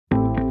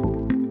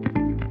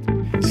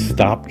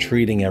Stop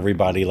treating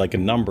everybody like a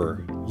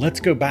number. Let's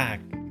go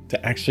back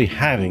to actually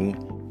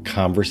having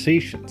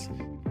conversations.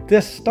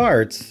 This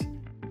starts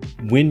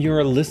when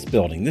you're list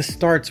building. This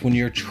starts when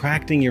you're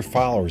attracting your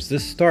followers.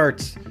 This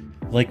starts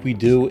like we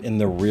do in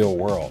the real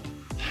world.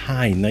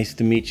 Hi, nice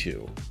to meet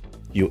you.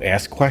 You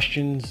ask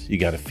questions, you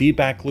got a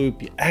feedback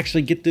loop, you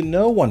actually get to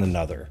know one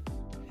another.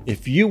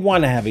 If you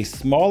want to have a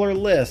smaller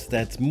list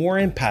that's more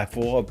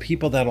impactful of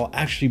people that'll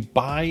actually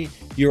buy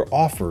your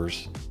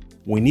offers,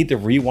 we need to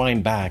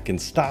rewind back and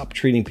stop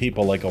treating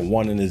people like a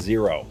 1 and a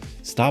 0.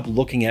 Stop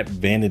looking at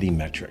vanity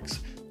metrics.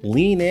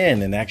 Lean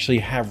in and actually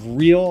have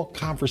real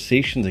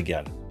conversations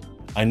again.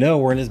 I know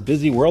we're in this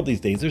busy world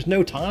these days. There's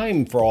no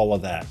time for all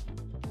of that.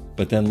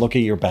 But then look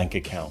at your bank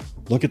account.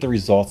 Look at the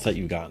results that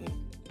you've gotten.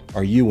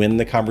 Are you in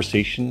the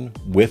conversation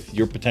with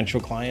your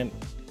potential client?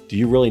 Do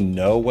you really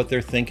know what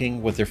they're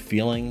thinking, what they're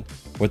feeling,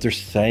 what they're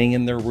saying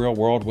in their real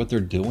world, what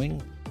they're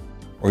doing?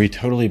 Or are you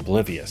totally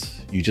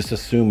oblivious? You just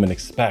assume and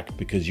expect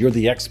because you're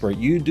the expert.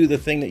 You do the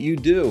thing that you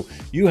do.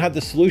 You have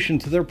the solution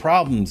to their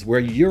problems where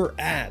you're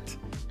at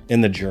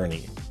in the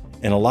journey.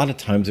 And a lot of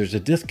times there's a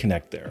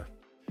disconnect there.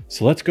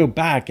 So let's go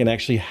back and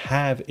actually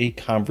have a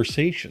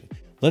conversation.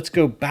 Let's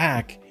go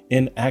back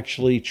and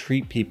actually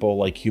treat people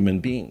like human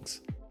beings.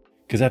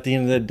 Because at the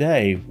end of the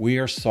day, we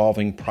are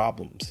solving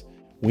problems.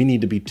 We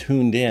need to be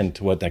tuned in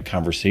to what that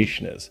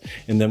conversation is.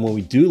 And then when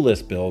we do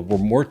list build, we're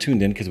more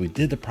tuned in because we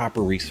did the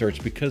proper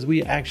research, because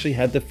we actually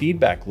had the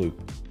feedback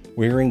loop.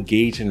 We're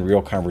engaged in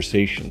real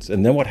conversations.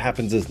 And then what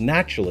happens is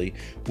naturally,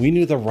 we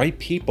knew the right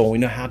people. We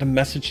know how to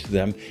message to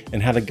them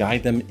and how to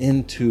guide them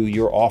into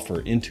your offer,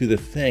 into the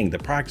thing, the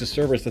product or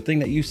service, the thing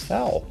that you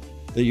sell,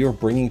 that you're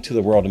bringing to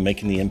the world and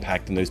making the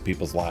impact in those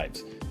people's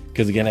lives.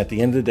 Because again, at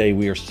the end of the day,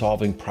 we are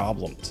solving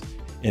problems.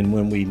 And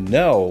when we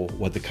know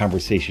what the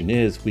conversation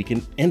is, we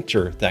can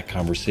enter that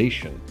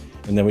conversation.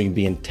 And then we can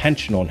be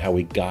intentional in how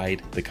we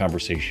guide the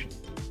conversation,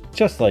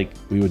 just like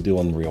we would do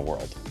in the real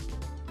world.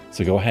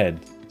 So go ahead,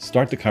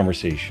 start the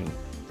conversation,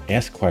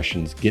 ask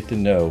questions, get to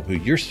know who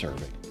you're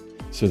serving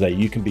so that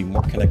you can be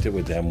more connected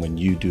with them when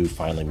you do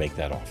finally make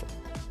that offer.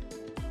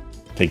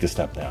 Take the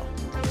step now.